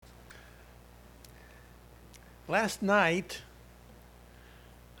Last night,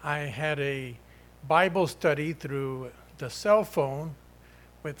 I had a Bible study through the cell phone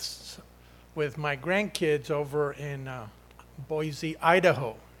with my grandkids over in Boise,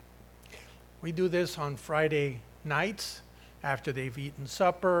 Idaho. We do this on Friday nights after they've eaten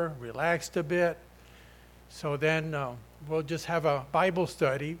supper, relaxed a bit. So then we'll just have a Bible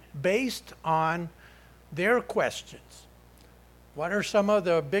study based on their questions. What are some of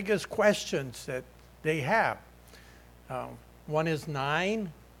the biggest questions that they have? One is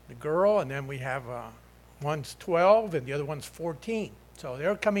 9, the girl, and then we have one's 12 and the other one's 14. So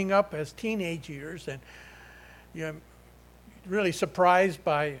they're coming up as teenage years, and you're really surprised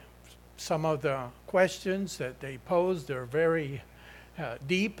by some of the questions that they pose. They're very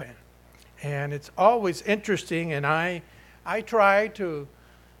deep, and it's always interesting, and I try to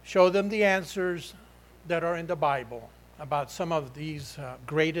show them the answers that are in the Bible about some of these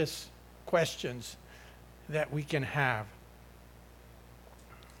greatest questions that we can have.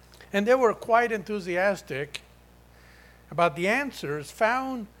 And they were quite enthusiastic about the answers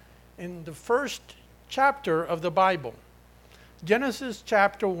found in the first chapter of the Bible, Genesis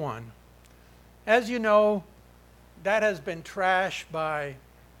chapter 1. As you know, that has been trashed by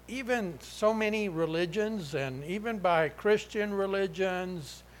even so many religions and even by Christian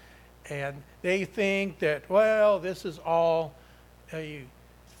religions, and they think that, well, this is all a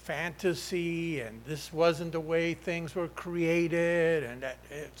fantasy and this wasn't the way things were created, and that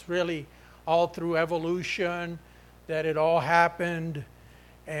it's really all through evolution that it all happened,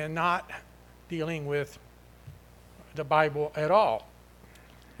 and not dealing with the Bible at all.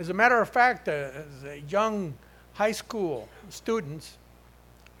 As a matter of fact, as a young high school students,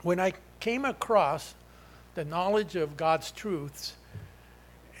 when I came across the knowledge of God's truths,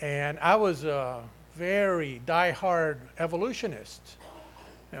 and I was a very die-hard evolutionist.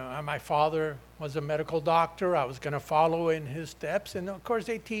 My father was a medical doctor. I was going to follow in his steps. And of course,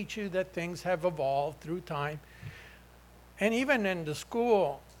 they teach you that things have evolved through time. And even in the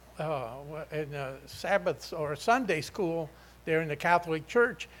school, in the Sabbath or Sunday school there in the Catholic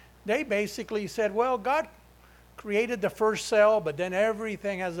Church, they basically said, well, God created the first cell, but then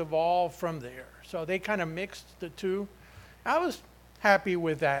everything has evolved from there. So they kind of mixed the two. I was happy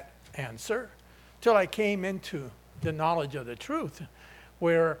with that answer till I came into the knowledge of the truth,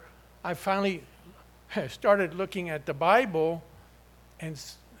 where I finally started looking at the Bible and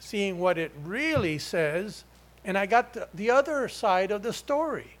seeing what it really says, and I got the other side of the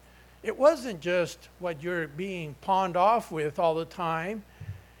story. It wasn't just what you're being pawned off with all the time,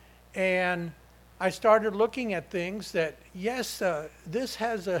 and I started looking at things that, yes, this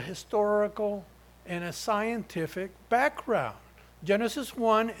has a historical and a scientific background. Genesis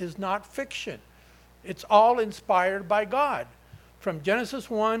 1 is not fiction. It's all inspired by God, from Genesis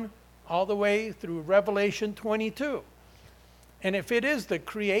 1 all the way through Revelation 22. And if it is the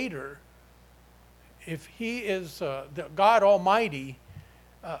Creator, if He is the God Almighty,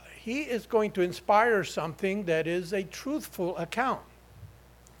 He is going to inspire something that is a truthful account.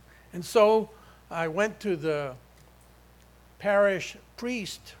 And so I went to the parish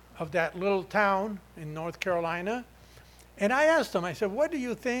priest of that little town in North Carolina, and I asked him, I said, what do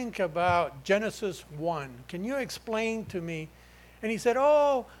you think about Genesis 1? Can you explain to me? And he said,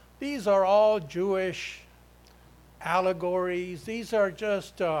 oh, these are all Jewish allegories. These are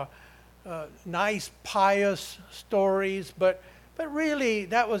just nice, pious stories, but really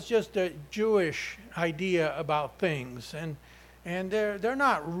that was just a Jewish idea about things, and they're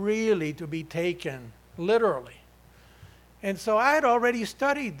not really to be taken literally. And so I had already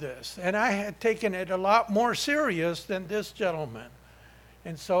studied this, and I had taken it a lot more serious than this gentleman.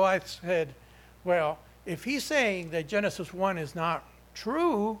 And so I said, well, if he's saying that Genesis 1 is not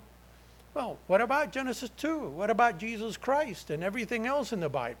true, well, what about Genesis 2? What about Jesus Christ and everything else in the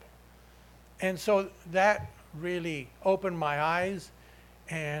Bible? And so that really opened my eyes,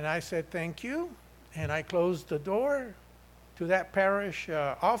 and I said, thank you. And I closed the door to that parish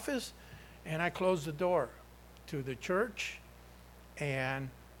office, and I closed the door to the church, and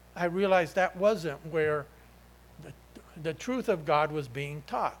I realized that wasn't where the truth of God was being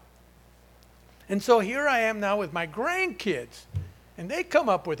taught. And so here I am now with my grandkids, and they come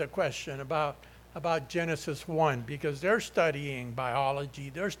up with a question about Genesis 1, because they're studying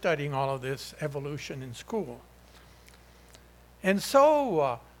biology, they're studying all of this evolution in school. And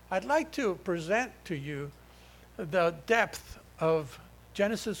so I'd like to present to you the depth of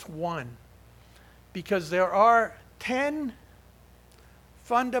Genesis 1, because there are 10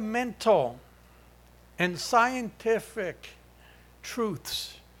 fundamental and scientific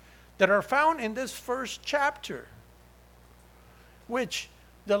truths that are found in this first chapter, which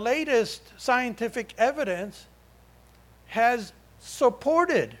the latest scientific evidence has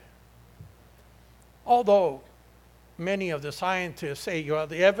supported. Although many of the scientists say, well,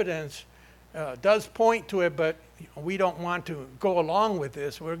 the evidence does point to it, but we don't want to go along with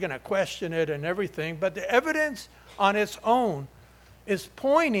this. We're going to question it and everything. But the evidence on its own is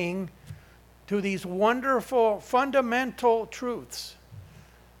pointing to these wonderful fundamental truths.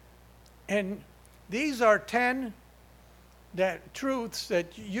 And these are 10 truths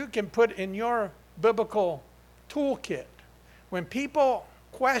that you can put in your biblical toolkit. When people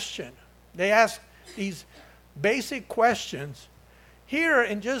question, they ask these basic questions. Here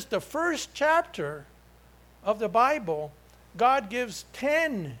in just the first chapter of the Bible, God gives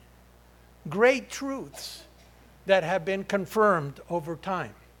 10 great truths that have been confirmed over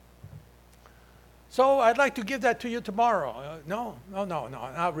time. So I'd like to give that to you tomorrow. No,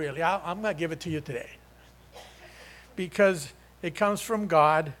 not really. I'm going to give it to you today. Because it comes from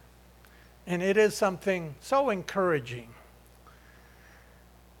God, and it is something so encouraging.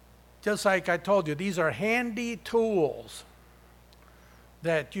 Just like I told you, these are handy tools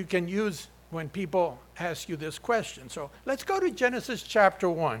that you can use when people ask you this question. So let's go to Genesis chapter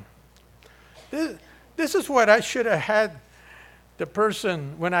 1. This is what I should have had the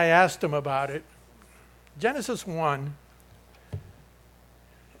person when I asked him about it. Genesis 1,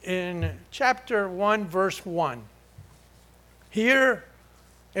 in chapter 1, verse 1. Here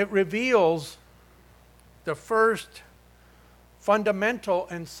it reveals the first fundamental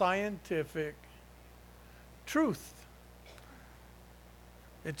and scientific truth.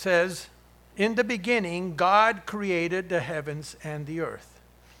 It says, in the beginning, God created the heavens and the earth.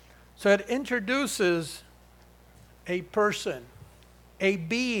 So it introduces a person, a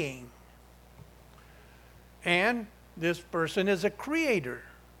being. And this person is a creator.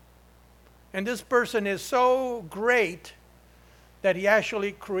 And this person is so great that he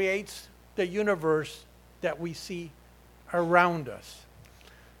actually creates the universe that we see around us.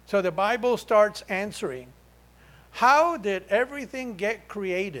 So the Bible starts answering, how did everything get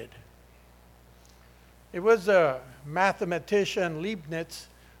created? It was a mathematician, Leibniz,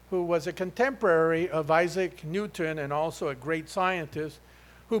 who was a contemporary of Isaac Newton and also a great scientist,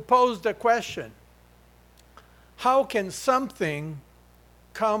 who posed the question, how can something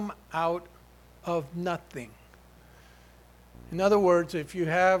come out of nothing? In other words, if you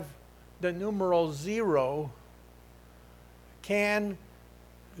have the numeral 0, can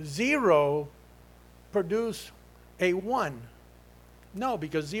 0 produce a 1? No,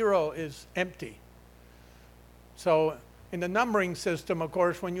 because 0 is empty. So in the numbering system, of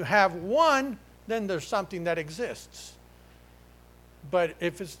course, when you have 1, then there's something that exists. But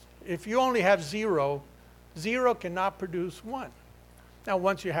if you only have 0, 0 cannot produce 1. Now,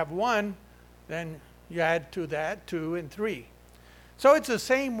 once you have 1, then you add to that 2 and 3. So it's the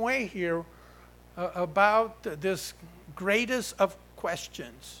same way here about this greatest of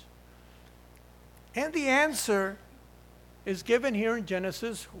questions. And the answer is given here in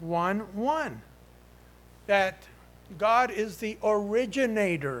Genesis 1:1, that God is the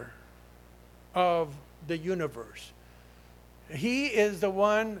originator of the universe. He is the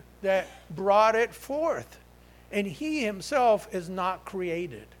one that brought it forth, and he himself is not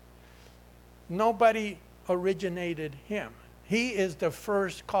created. Nobody originated him. He is the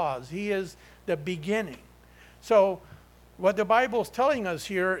first cause. He is the beginning. So what the Bible is telling us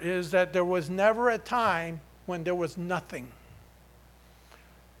here is that there was never a time when there was nothing.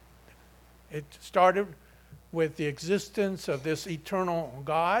 It started with the existence of this eternal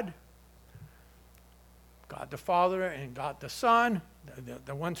God, God the Father and God the Son,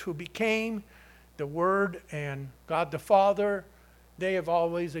 the ones who became, the Word and God the Father. They have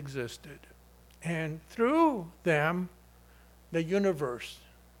always existed. And through them, the universe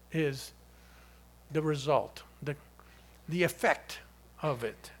is the result, the effect of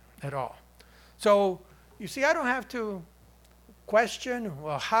it at all. So, you see, I don't have to question,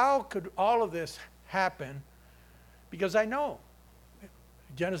 well, how could all of this happen? Because I know.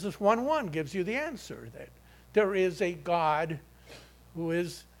 Genesis 1:1 gives you the answer, that there is a God who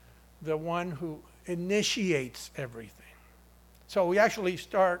is the one who initiates everything. So we actually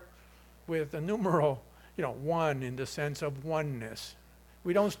start with a numeral 1 in the sense of oneness.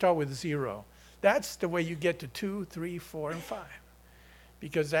 We don't start with 0. That's the way you get to 2, 3, 4, and 5.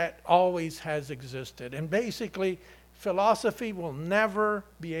 Because that always has existed. And basically, philosophy will never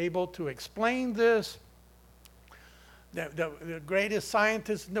be able to explain this. The greatest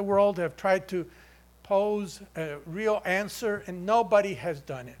scientists in the world have tried to pose a real answer, and nobody has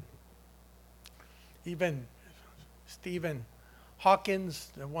done it. Even Stephen Hawking,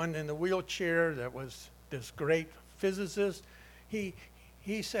 the one in the wheelchair that was this great physicist, he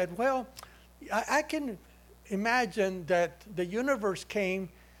said, well, I can imagine that the universe came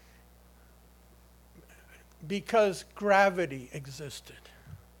because gravity existed.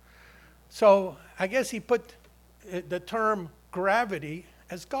 So I guess he put the term gravity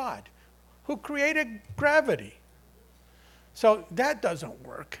as God. Who created gravity? So that doesn't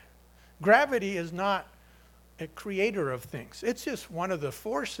work. Gravity is not a creator of things. It's just one of the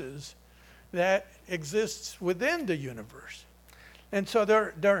forces that exists within the universe. And so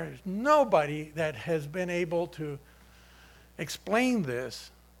there is nobody that has been able to explain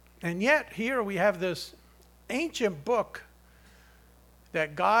this. And yet here we have this ancient book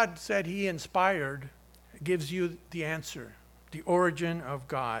that God said he inspired, gives you the answer, the origin of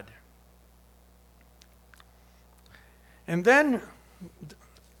God. And then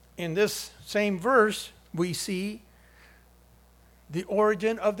in this same verse, we see the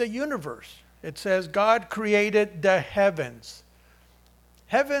origin of the universe. It says God created the heavens.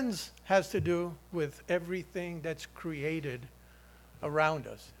 Heavens has to do with everything that's created around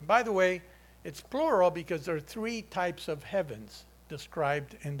us. And by the way, it's plural because there are three types of heavens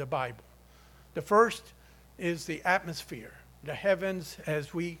described in the Bible. The first is the atmosphere, the heavens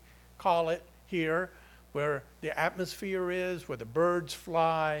as we call it here, where the atmosphere is, where the birds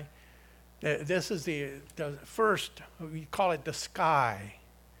fly. This is the first, we call it the sky.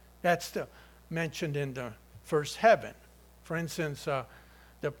 That's mentioned in the first heaven. For instance,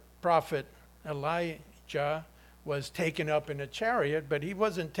 the prophet Elijah was taken up in a chariot, but he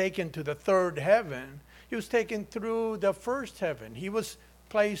wasn't taken to the third heaven. He was taken through the first heaven. He was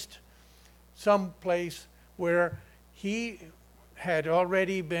placed someplace where he had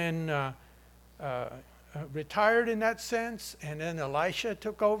already been retired in that sense, and then Elisha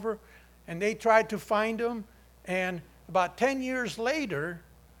took over, and they tried to find him, and about 10 years later,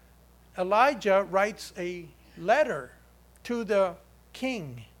 Elijah writes a letter to the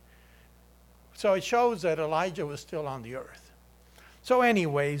king. So it shows that Elijah was still on the earth. So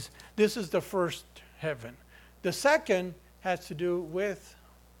anyways, this is the first heaven. The second has to do with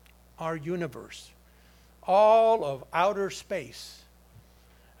our universe, all of outer space.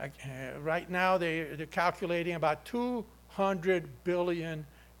 Right now they're calculating about 200 billion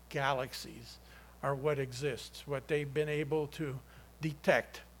galaxies are what exists, what they've been able to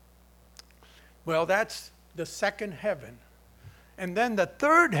detect. Well, that's the second heaven. And then the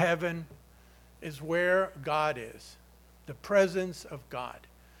third heaven is where God is, the presence of God.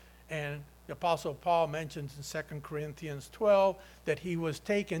 And the Apostle Paul mentions in 2 Corinthians 12 that he was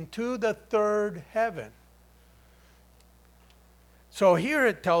taken to the third heaven. So here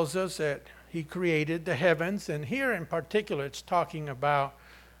it tells us that he created the heavens, and here in particular it's talking about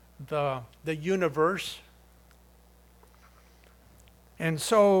the universe. And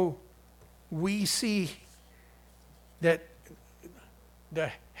so we see that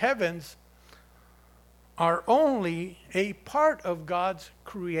the heavens are only a part of God's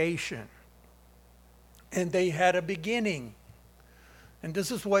creation. And they had a beginning. And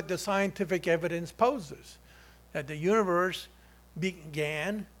this is what the scientific evidence poses, that the universe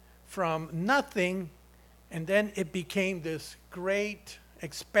began from nothing, and then it became this great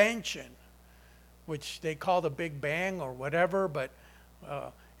expansion, which they call the Big Bang or whatever, but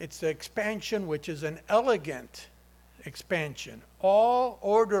it's the expansion which is an elegant expansion, all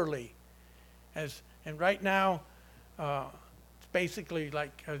orderly. And right now, it's basically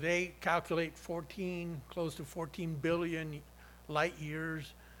like they calculate close to 14 billion light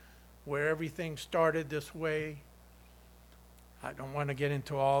years, where everything started this way. I don't want to get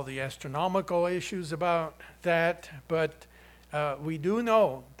into all the astronomical issues about that, but we do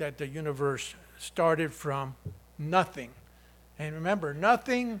know that the universe started from nothing. And remember,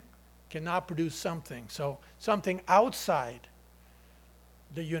 nothing cannot produce something. So something outside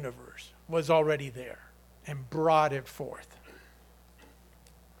the universe was already there and brought it forth.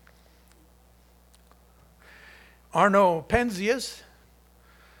 Arno Penzias,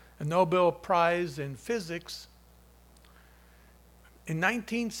 a Nobel Prize in Physics, in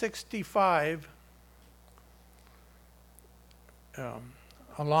 1965,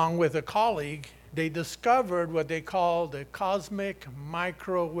 along with a colleague, they discovered what they call the cosmic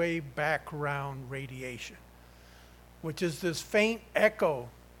microwave background radiation, which is this faint echo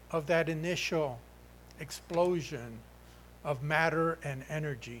of that initial explosion of matter and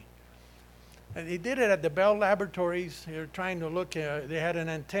energy. And they did it at the Bell Laboratories. They were trying to look, they had an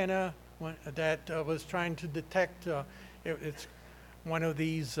antenna that was trying to detect, it's one of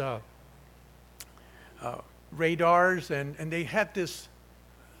these radars, and they had this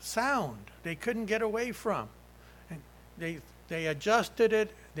sound they couldn't get away from. And they adjusted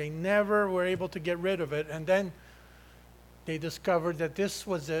it. They never were able to get rid of it. And then they discovered that this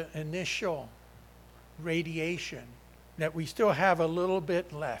was the initial radiation, that we still have a little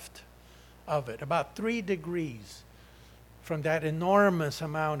bit left of it, about 3 degrees from that enormous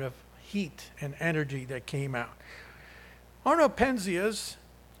amount of heat and energy that came out. Arnold Penzias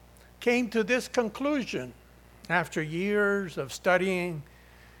came to this conclusion after years of studying.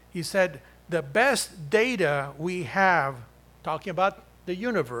 He said, the best data we have, talking about the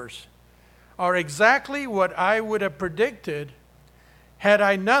universe, are exactly what I would have predicted had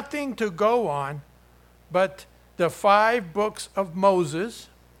I nothing to go on but the 5 books of Moses,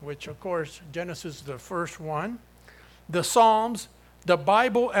 which of course Genesis is the first one, the Psalms, the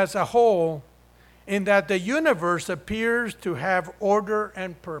Bible as a whole, in that the universe appears to have order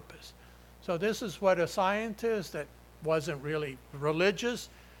and purpose. So this is what a scientist that wasn't really religious,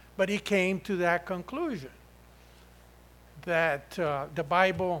 but he came to that conclusion, that the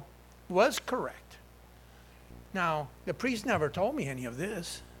Bible was correct. Now, the priest never told me any of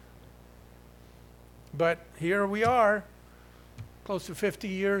this, but here we are, close to 50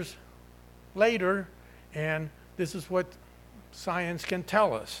 years later, and this is what science can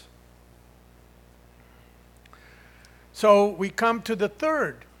tell us. So we come to the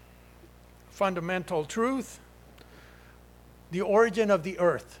third fundamental truth, the origin of the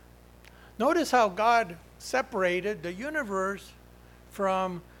earth. Notice how God separated the universe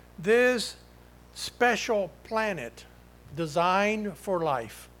from this special planet designed for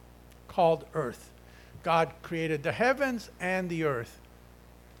life called Earth. God created the heavens and the earth.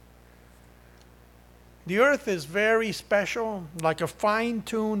 The earth is very special, like a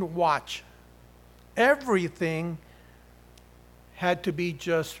fine-tuned watch. Everything had to be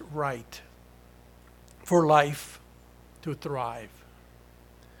just right for life to thrive.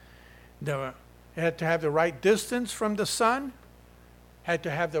 It had to have the right distance from the sun, had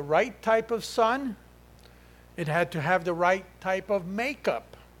to have the right type of sun, it had to have the right type of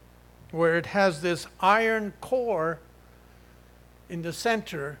makeup, where it has this iron core in the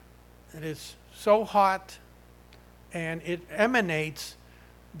center that is so hot and it emanates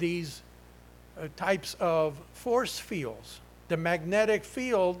these types of force fields. The magnetic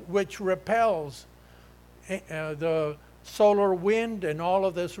field which repels the solar wind and all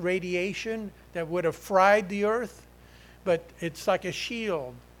of this radiation that would have fried the earth, but it's like a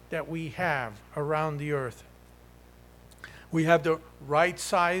shield that we have around the earth. We have the right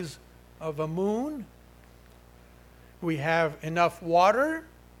size of a moon. We have enough water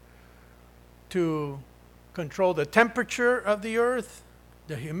to control the temperature of the earth,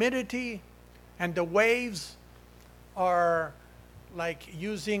 the humidity, and the waves are like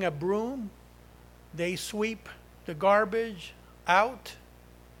using a broom. They sweep the garbage out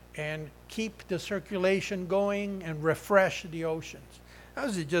and keep the circulation going and refresh the oceans.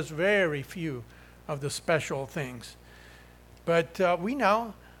 Those are just very few of the special things. But we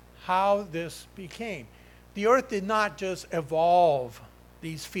know how this became. The earth did not just evolve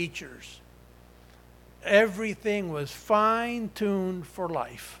these features. Everything was fine-tuned for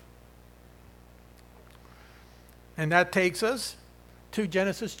life. And that takes us to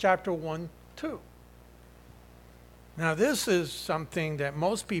Genesis chapter 1, 2. Now this is something that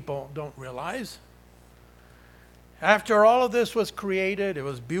most people don't realize. After all of this was created, it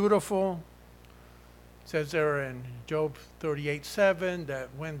was beautiful. It says there in Job 38:7 that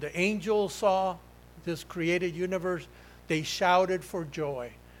when the angels saw this created universe, they shouted for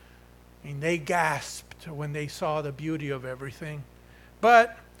joy. And they gasped when they saw the beauty of everything.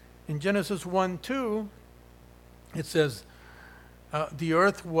 But in Genesis 1:2, it says, the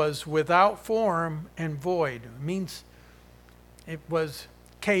earth was without form and void. It means it was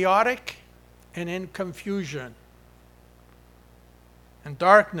chaotic and in confusion. And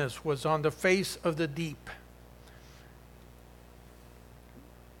darkness was on the face of the deep.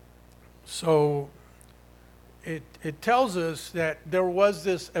 So it tells us that there was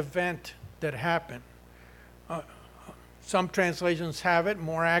this event that happened. Some translations have it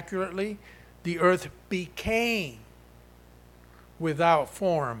more accurately. The earth became without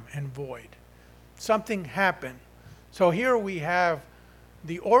form and void. Something happened. So here we have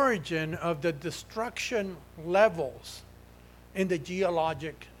the origin of the destruction levels in the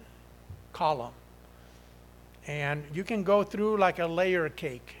geologic column. And you can go through like a layer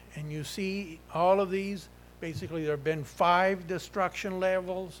cake and you see all of these. Basically, there have been 5 destruction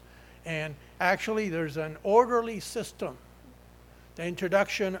levels, and actually there's an orderly system. The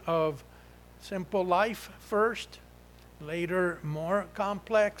introduction of simple life first, later more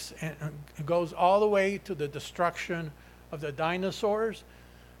complex, and it goes all the way to the destruction of the dinosaurs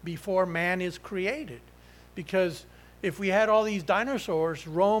before man is created. Because if we had all these dinosaurs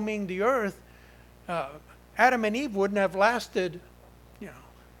roaming the earth, Adam and Eve wouldn't have lasted,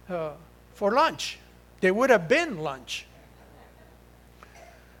 for lunch. They would have been lunch.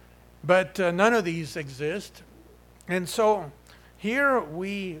 But none of these exist. And so here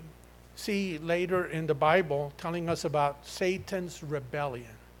we see later in the Bible telling us about Satan's rebellion.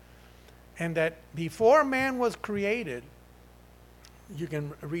 And that before man was created, you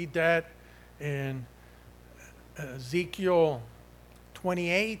can read that in Ezekiel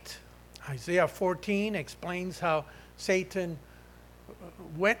 28, Isaiah 14 explains how Satan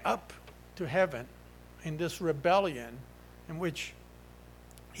went up to heaven in this rebellion in which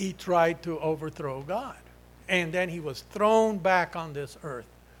he tried to overthrow God. And then he was thrown back on this earth.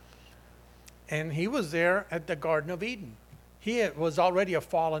 And he was there at the Garden of Eden. He was already a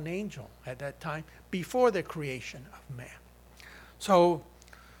fallen angel at that time, before the creation of man. So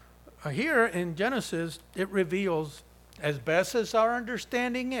here in Genesis, it reveals, as best as our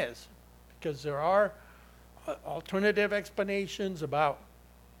understanding is, because there are alternative explanations about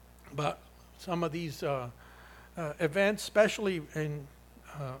some of these events, especially in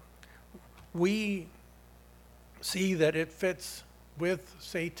we see that it fits with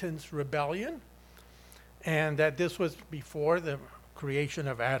Satan's rebellion, and that this was before the creation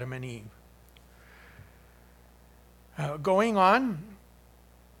of Adam and Eve. Going on,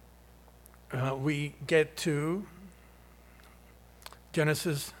 we get to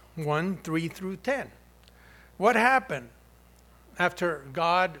Genesis 1, 3 through 10. What happened after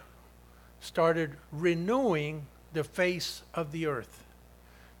God started renewing the face of the earth?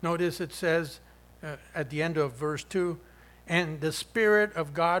 Notice it says at the end of verse 2, and the Spirit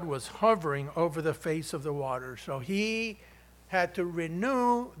of God was hovering over the face of the water. So he had to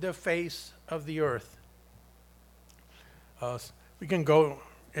renew the face of the earth. We can go,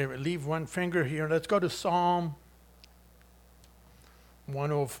 leave one finger here. Let's go to Psalm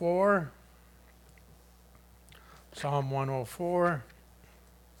 104. Psalm 104.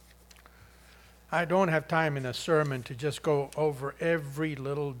 I don't have time in a sermon to just go over every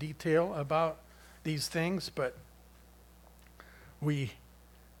little detail about these things, but we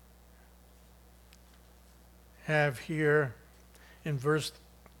have here in verse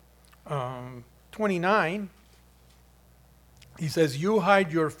 29, he says, you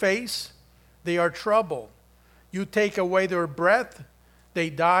hide your face, they are troubled. You take away their breath, they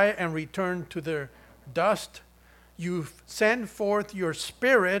die and return to their dust. You send forth your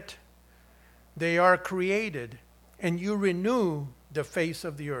spirit, they are created, and you renew the face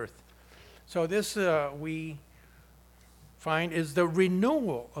of the earth. So this we find is the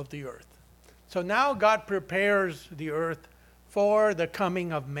renewal of the earth. So now God prepares the earth for the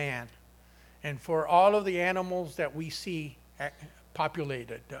coming of man and for all of the animals that we see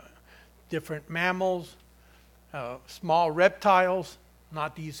populated. Different mammals, small reptiles,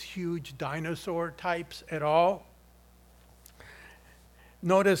 not these huge dinosaur types at all.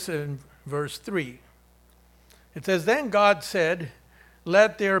 Notice in verse 3, it says, then God said,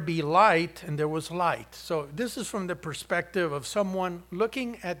 let there be light, and there was light. So this is from the perspective of someone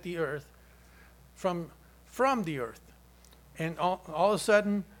looking at the earth from the earth. And all of a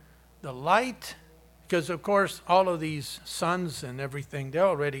sudden, the light, because of course all of these suns and everything, they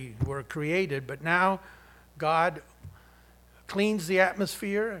already were created, but now God cleans the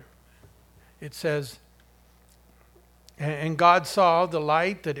atmosphere. It says, and God saw the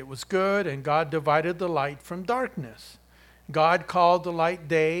light, that it was good, and God divided the light from darkness. God called the light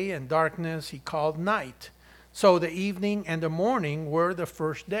day, and darkness he called night. So the evening and the morning were the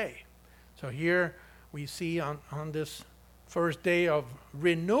first day. So here we see on this first day of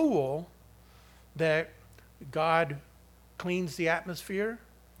renewal that God cleans the atmosphere.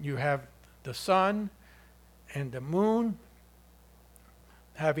 You have the sun and the moon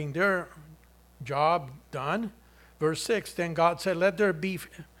having their job done. Verse 6, then God said, let there be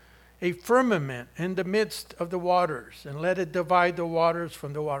a firmament in the midst of the waters, and let it divide the waters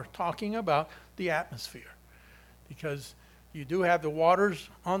from the water. Talking about the atmosphere. Because you do have the waters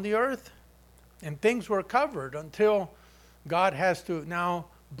on the earth, and things were covered until God has to now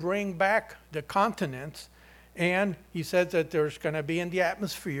bring back the continents. And he says that there's going to be in the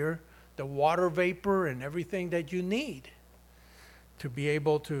atmosphere the water vapor and everything that you need to be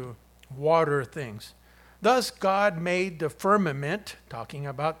able to water things. Thus God made the firmament, talking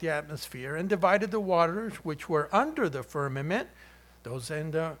about the atmosphere, and divided the waters which were under the firmament, those in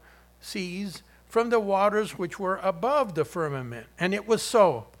the seas, from the waters which were above the firmament. And it was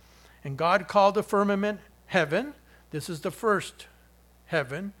so. And God called the firmament heaven. This is the first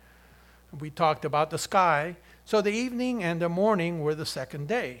heaven. We talked about the sky. So the evening and the morning were the second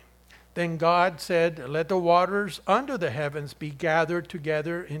day. Then God said, let the waters under the heavens be gathered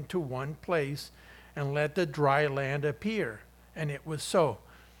together into one place, and let the dry land appear. And it was so.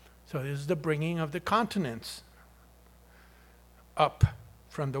 So this is the bringing of the continents up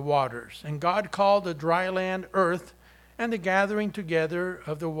from the waters. And God called the dry land earth, and the gathering together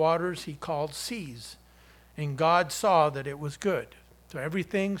of the waters he called seas. And God saw that it was good. So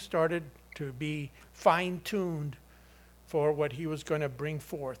everything started to be fine-tuned for what he was going to bring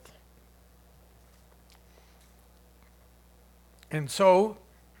forth. And so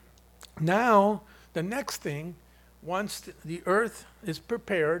now the next thing, once the earth is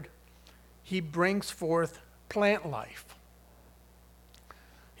prepared, he brings forth plant life.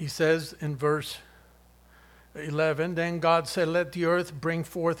 He says in verse 11, then God said, let the earth bring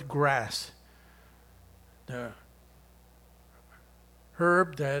forth grass, the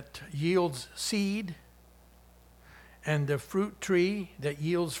herb that yields seed, and the fruit tree that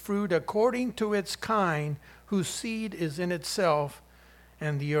yields fruit according to its kind, whose seed is in itself,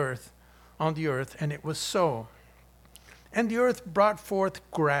 and the earth, on the earth. And it was so. And the earth brought forth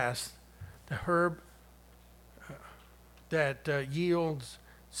grass, the herb that yields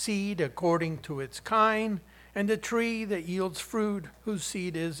seed according to its kind, and the tree that yields fruit, whose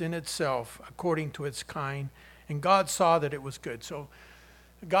seed is in itself according to its kind. And God saw that it was good. So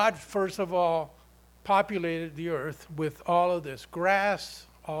God, first of all, populated the earth with all of this grass,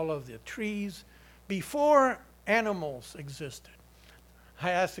 all of the trees, before animals existed.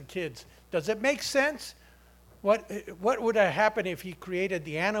 I asked the kids, does it make sense? What would have happened if he created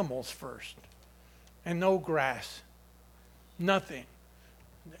the animals first and no grass? Nothing.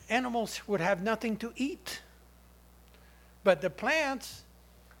 The animals would have nothing to eat. But the plants,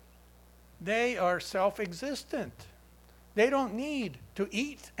 they are self-existent. They don't need to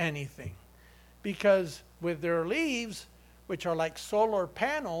eat anything, because with their leaves, which are like solar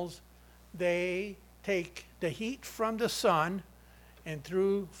panels, they take the heat from the sun, and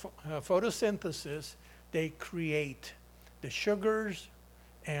through photosynthesis, they create the sugars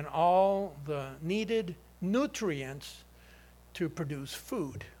and all the needed nutrients to produce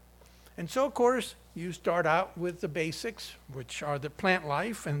food. And so, of course, you start out with the basics, which are the plant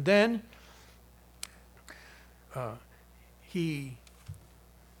life, and then he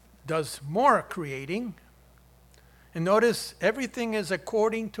does more creating. And notice, everything is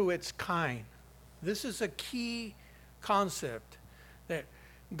according to its kind. This is a key concept, that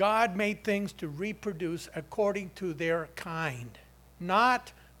God made things to reproduce according to their kind,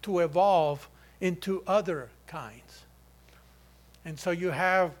 not to evolve into other kinds. And so you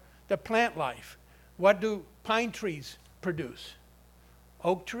have the plant life. What do pine trees produce?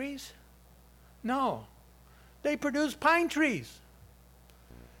 Oak trees? No. They produce pine trees.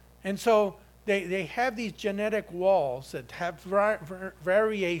 And so they have these genetic walls that have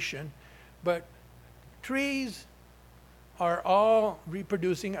variation, but trees are all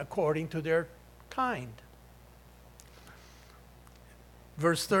reproducing according to their kind.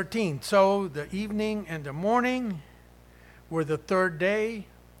 Verse 13, so the evening and the morning were the third day.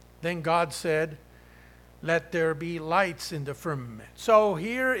 Then God said, let there be lights in the firmament. So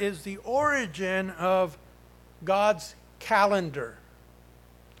here is the origin of God's calendar.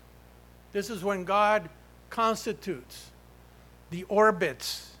 This is when God constitutes the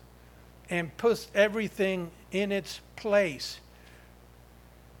orbits and puts everything in its place.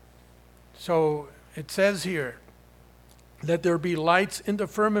 So it says here, let there be lights in the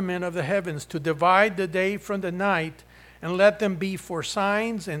firmament of the heavens to divide the day from the night, and let them be for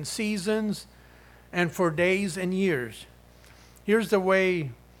signs and seasons and for days and years. Here's the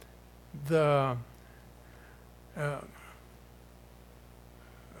way the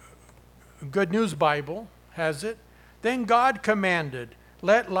Good News Bible has it. Then God commanded,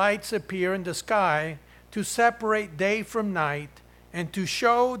 let lights appear in the sky to separate day from night, and to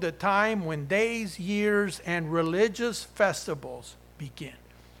show the time when days, years, and religious festivals begin.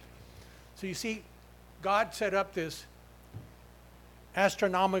 So you see, God set up this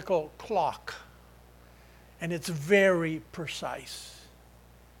astronomical clock, and it's very precise.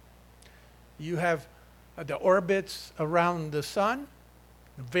 You have the orbits around the sun,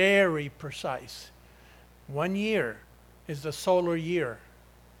 very precise. 1 year is the solar year.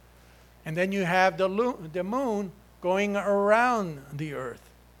 And then you have the moon going around the earth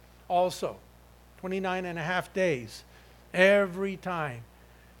also, 29 and a half days every time.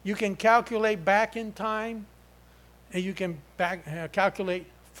 You can calculate back in time, and you can calculate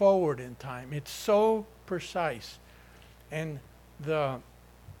forward in time. It's so precise. And the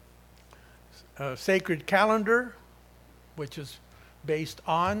sacred calendar, which is based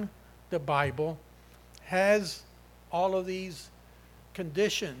on the Bible, has all of these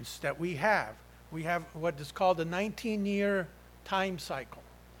conditions that we have. We have what is called the 19-year time cycle,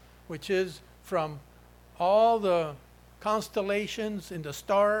 which is from all the constellations in the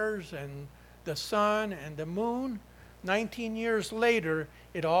stars and the sun and the moon, 19 years later,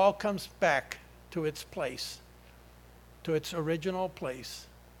 it all comes back to its place, to its original place,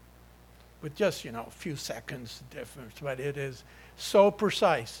 with just, a few seconds difference, but it is so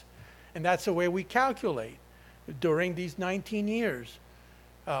precise. And that's the way we calculate during these 19 years.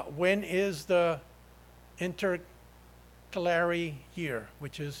 When is the intercalary year,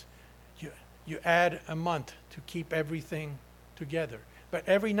 which is you add a month to keep everything together. But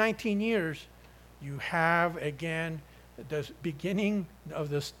every 19 years, you have again the beginning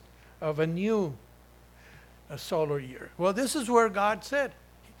of a new solar year. Well, this is where God said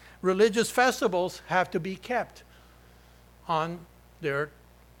religious festivals have to be kept in their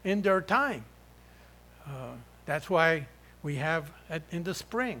time. That's why we have in the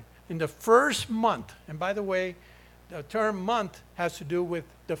spring, in the first month. And by the way, the term month has to do with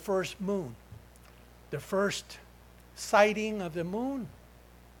the first moon. The first sighting of the moon,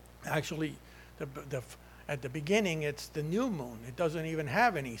 actually, at the beginning, it's the new moon. It doesn't even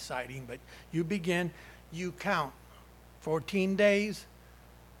have any sighting, but you count 14 days.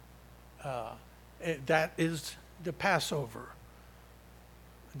 That is the Passover,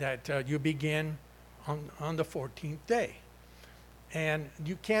 that you begin on the 14th day. And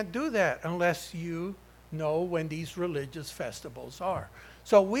you can't do that unless you know when these religious festivals are.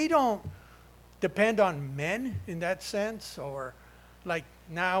 So we don't depend on men in that sense, or like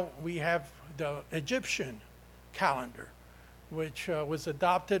now we have the Egyptian calendar, which was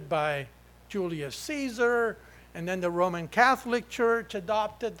adopted by Julius Caesar, and then the Roman Catholic Church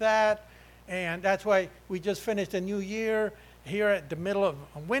adopted that, and that's why we just finished a new year here at the middle of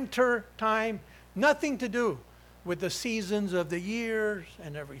winter time. Nothing to do with the seasons of the years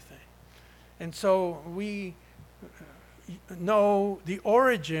and everything. And so we know the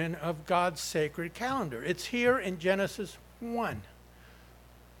origin of God's sacred calendar. It's here in Genesis 1.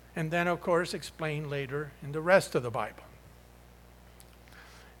 And then, of course, explained later in the rest of the Bible.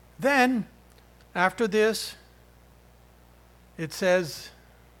 Then, after this, it says,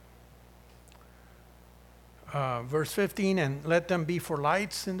 verse 15, and let them be for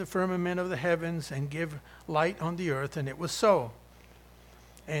lights in the firmament of the heavens and give light on the earth. And it was so.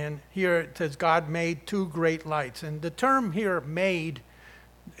 And here it says God made two great lights. And the term here, made,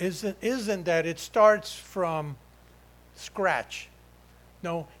 isn't that it starts from scratch.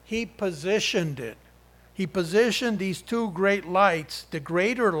 No, he positioned it. He positioned these two great lights, the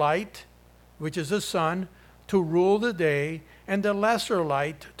greater light, which is the sun, to rule the day, and the lesser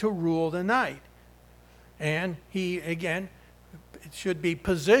light to rule the night. And he, again, it should be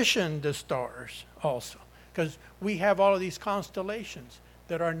positioned the stars also, because we have all of these constellations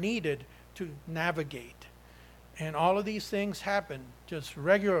that are needed to navigate. And all of these things happen just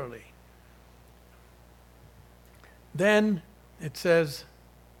regularly. Then it says,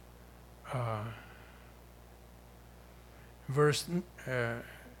 verse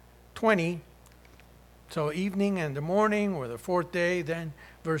 20, so evening and the morning were the fourth day. Then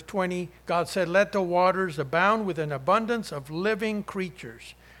verse 20, God said, let the waters abound with an abundance of living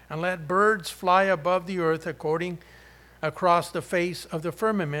creatures, and let birds fly above the earth across the face of the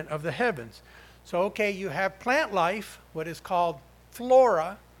firmament of the heavens. So, okay, you have plant life, what is called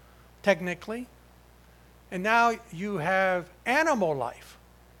flora, technically, and now you have animal life,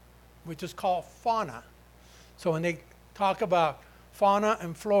 which is called fauna. So when they talk about fauna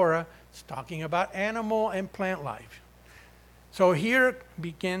and flora, it's talking about animal and plant life. So here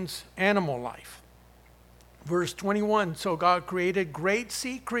begins animal life. Verse 21, so God created great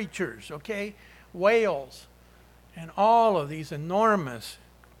sea creatures, okay, whales, and all of these enormous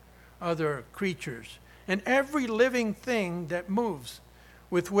other creatures, and every living thing that moves,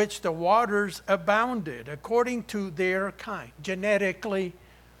 with which the waters abounded, according to their kind. Genetically,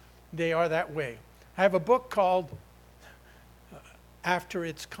 they are that way. I have a book called After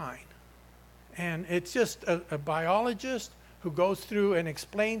Its Kind. And it's just a biologist who goes through and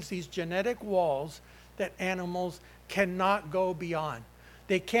explains these genetic walls that animals cannot go beyond.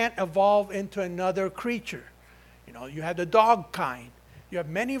 They can't evolve into another creature. You have the dog kind. You have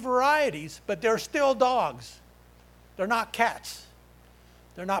many varieties, but they're still dogs. They're not cats.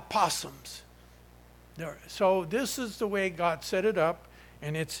 They're not possums. So this is the way God set it up,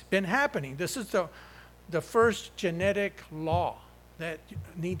 and it's been happening. This is the first genetic law that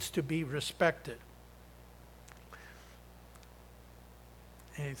needs to be respected.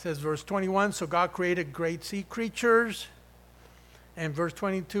 And it says, verse 21, so God created great sea creatures. And verse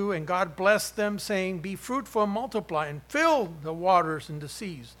 22, and God blessed them, saying, be fruitful and multiply, and fill the waters and the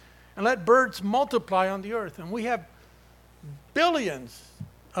seas, and let birds multiply on the earth. And we have billions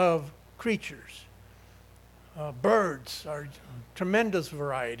of creatures birds are tremendous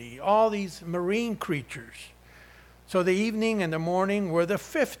variety, all these marine creatures. So the evening and the morning were the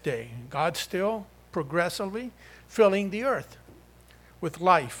fifth day. God still progressively filling the earth with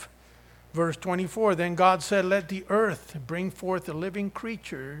life. Verse 24, then God said, let the earth bring forth a living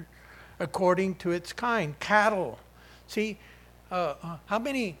creature according to its kind. Cattle. See, how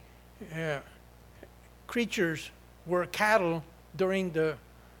many creatures were cattle during the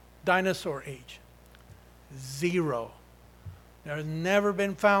dinosaur age? 0. There's never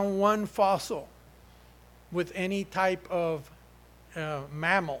been found one fossil with any type of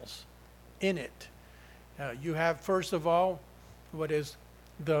mammals in it. You have, first of all, what is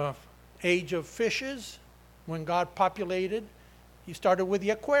the age of fishes. When God populated, he started with the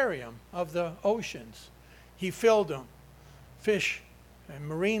aquarium of the oceans. He filled them, fish and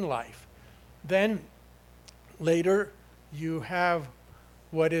marine life. Then later you have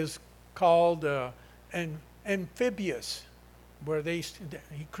what is called amphibious, where he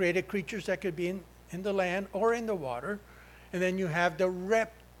created creatures that could be in the land or in the water. And then you have the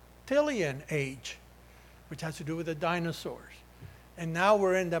reptilian age, which has to do with the dinosaurs. And now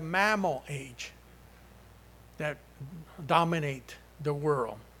we're in the mammal age that dominate the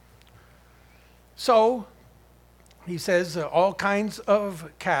world. So, he says all kinds of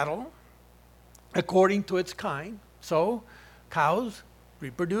cattle according to its kind. So, cows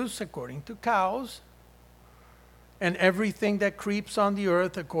reproduce according to cows. And everything that creeps on the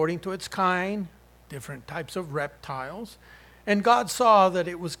earth according to its kind, different types of reptiles. And God saw that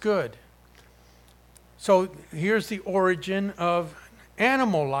it was good. So here's the origin of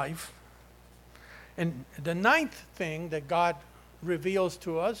animal life. And the ninth thing that God reveals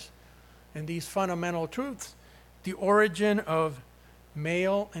to us in these fundamental truths, the origin of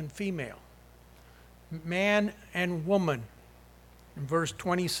male and female, man and woman. In verse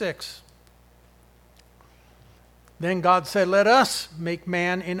 26, then God said, let us make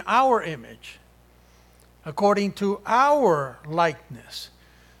man in our image, according to our likeness.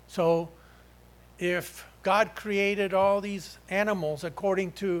 So if God created all these animals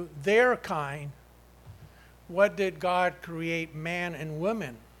according to their kind, what did God create man and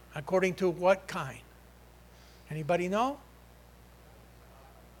women? According to what kind? Anybody know?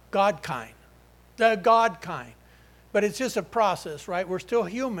 God kind. The God kind. But it's just a process, right? We're still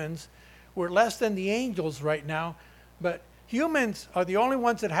humans. We're less than the angels right now. But humans are the only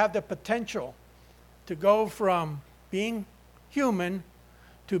ones that have the potential to go from being human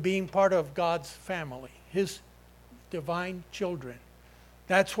to being part of God's family, his divine children.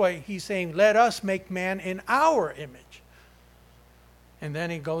 That's why he's saying, let us make man in our image. And then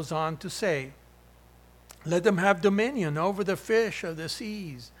he goes on to say, let them have dominion over the fish of the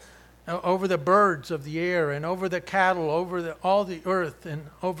seas, over the birds of the air, and over the cattle, over all the earth, and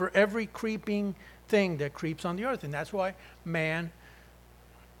over every creeping thing that creeps on the earth. And that's why man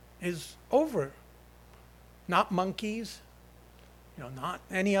is over. Not monkeys, not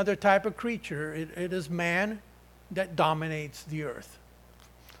any other type of creature. It is man that dominates the earth.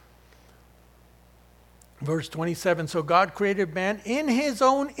 Verse 27, so God created man in his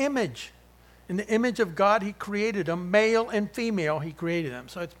own image. In the image of God, he created them. Male and female, he created them.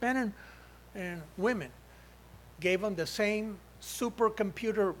 So it's men and women. Gave them the same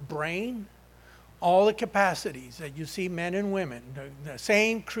supercomputer brain, all the capacities that you see men and women, the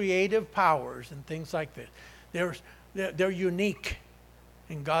same creative powers and things like that. They're unique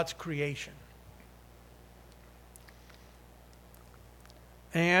in God's creation.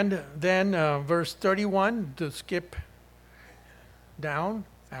 And then verse 31, to skip down,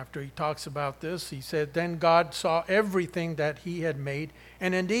 after he talks about this, he said, then God saw everything that he had made,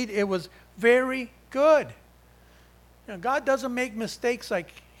 and indeed it was very good. God doesn't make mistakes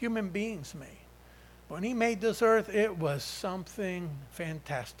like human beings make. When he made this earth, it was something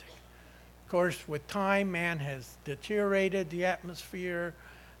fantastic. Of course, with time, man has deteriorated the atmosphere.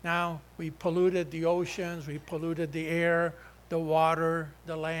 Now we polluted the oceans, we polluted the air, the water,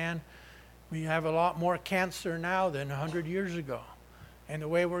 the land. We have a lot more cancer now than 100 years ago. And the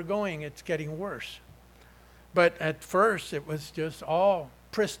way we're going, it's getting worse. But at first, it was just all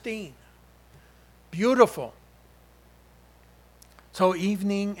pristine, beautiful. So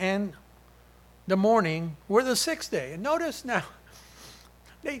evening and the morning were the sixth day. And notice now,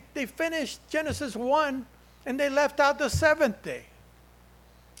 they finished Genesis 1 and they left out the seventh day.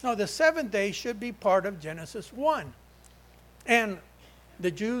 No, the seventh day should be part of Genesis 1. And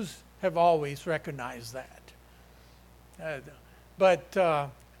the Jews have always recognized that. But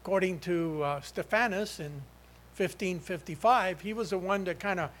according to Stephanus in 1555, he was the one that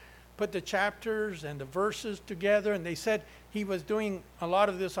kind of put the chapters and the verses together, and they said he was doing a lot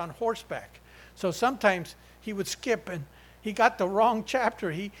of this on horseback. So sometimes he would skip, and he got the wrong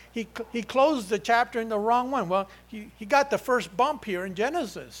chapter. He closed the chapter in the wrong one. Well, he got the first bump here in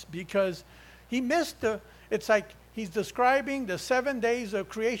Genesis because he missed it's like he's describing the 7 days of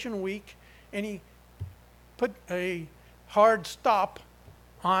creation week, and he put a hard stop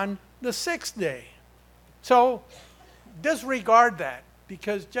on the sixth day. So disregard that,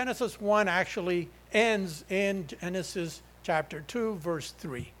 because Genesis 1 actually ends in Genesis chapter 2, verse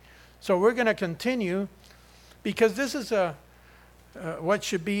 3. So we're going to continue, because this is what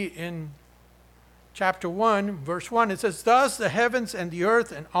should be in chapter 1, verse 1. It says, "Thus the heavens and the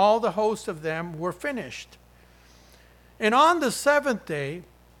earth and all the hosts of them were finished. And on the seventh day,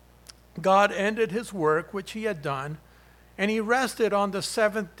 God ended his work which he had done, and he rested on the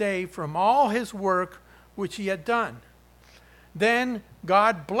seventh day from all his work which he had done. Then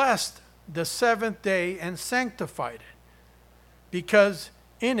God blessed the seventh day and sanctified it, because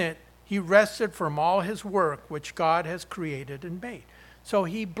in it he rested from all his work which God has created and made." So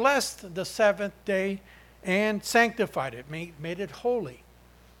he blessed the seventh day and sanctified it, made it holy.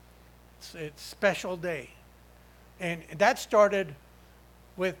 It's a special day. And that started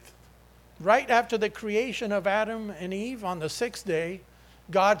with right after the creation of Adam and Eve on the sixth day.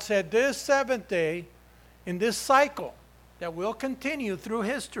 God said this seventh day, in this cycle that will continue through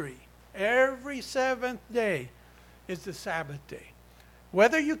history, every seventh day is the Sabbath day.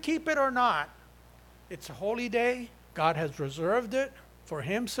 Whether you keep it or not, it's a holy day. God has reserved it for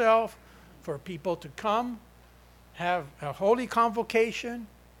himself, for people to come, have a holy convocation,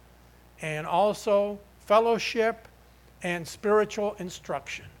 and also fellowship and spiritual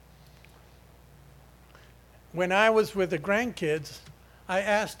instruction. When I was with the grandkids, I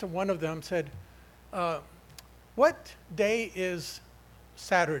asked one of them, said, what day is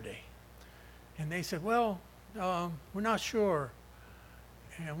Saturday? And they said, well, we're not sure.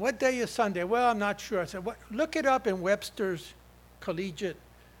 And what day is Sunday? Well, I'm not sure. I said, look it up in Webster's Collegiate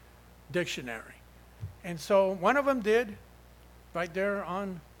Dictionary. And so one of them did, right there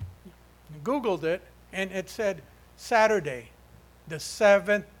Googled it, and it said Saturday, the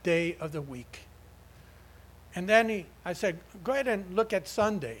seventh day of the week. And then I said, go ahead and look at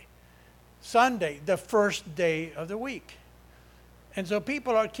Sunday. Sunday, the first day of the week. And so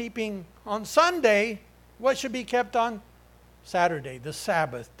people are keeping on Sunday what should be kept on Saturday, the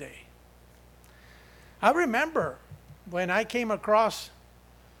Sabbath day. I remember when I came across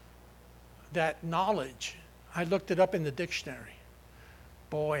that knowledge, I looked it up in the dictionary.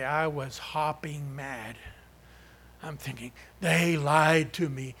 Boy, I was hopping mad. I'm thinking, they lied to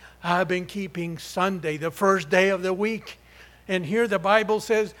me. I've been keeping Sunday, the first day of the week. And here the Bible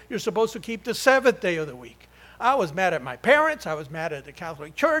says you're supposed to keep the seventh day of the week. I was mad at my parents. I was mad at the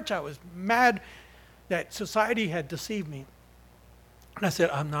Catholic Church. I was mad that society had deceived me. And I said,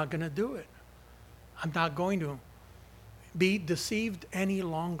 I'm not going to do it. I'm not going to be deceived any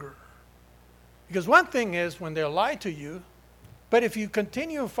longer. Because one thing is when they lie to you, but if you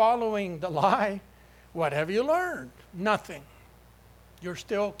continue following the lie, what have you learned? Nothing. You're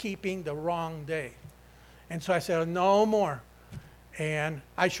still keeping the wrong day. And so I said, no more. And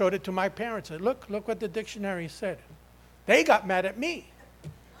I showed it to my parents. I said, look what the dictionary said. They got mad at me.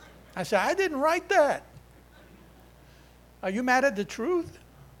 I said, I didn't write that. Are you mad at the truth?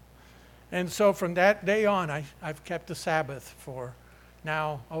 And so from that day on, I've kept the Sabbath for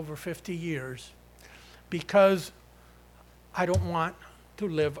now over 50 years because I don't want to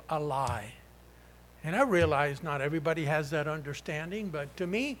live a lie. And I realize not everybody has that understanding, but to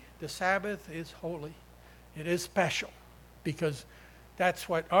me, the Sabbath is holy. It is special because that's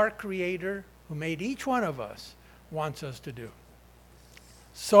what our Creator, who made each one of us, wants us to do.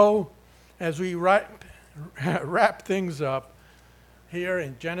 So, as we wrap things up, here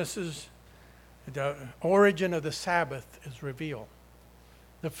in Genesis, the origin of the Sabbath is revealed.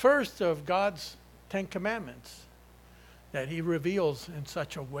 The first of God's 10 Commandments that he reveals in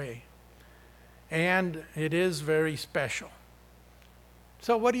such a way. And it is very special.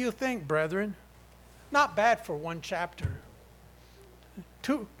 So what do you think, brethren? Not bad for one chapter.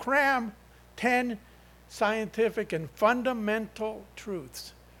 To cram 10 scientific and fundamental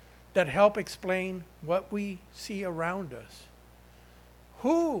truths that help explain what we see around us.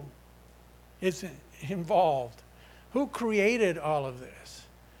 Who is involved? Who created all of this?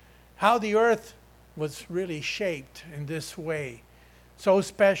 How the earth was really shaped in this way, so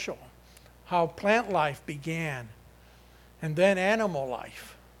special. How plant life began, and then animal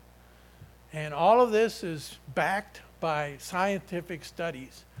life. And all of this is backed by scientific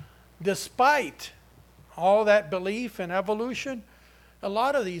studies. Despite all that belief in evolution, a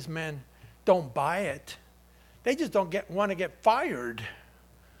lot of these men don't buy it. They just don't want to get fired.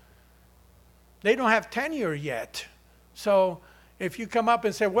 They don't have tenure yet. So if you come up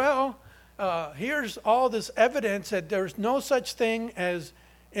and say, well, here's all this evidence that there's no such thing as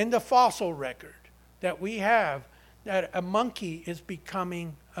in the fossil record that we have, that a monkey is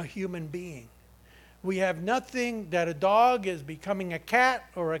becoming a human being. We have nothing that a dog is becoming a cat,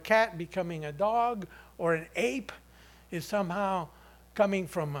 or a cat becoming a dog, or an ape is somehow coming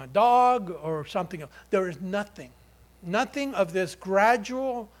from a dog or something else. There is nothing. Nothing of this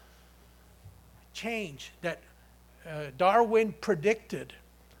gradual change that Darwin predicted,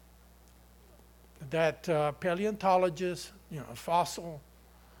 that paleontologists, fossil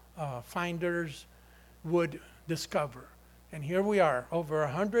finders would discover. And here we are, over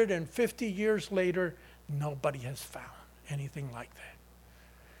 150 years later, nobody has found anything like that.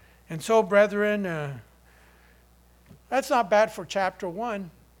 And so, brethren, that's not bad for chapter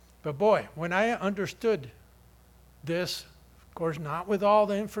 1. But boy, when I understood this, of course not with all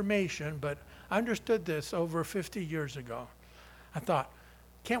the information, but I understood this over 50 years ago, I thought,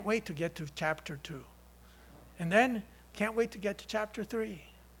 can't wait to get to chapter 2. And then, can't wait to get to chapter 3.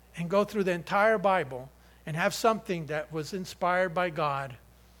 And go through the entire Bible and have something that was inspired by God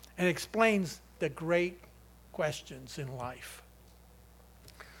and explains the great questions in life.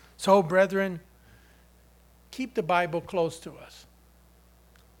 So, brethren, keep the Bible close to us.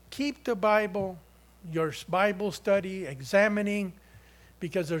 Keep the Bible, your Bible study, examining,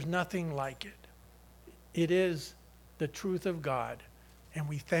 because there's nothing like it. It is the truth of God, and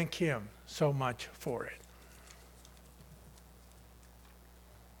we thank Him so much for it.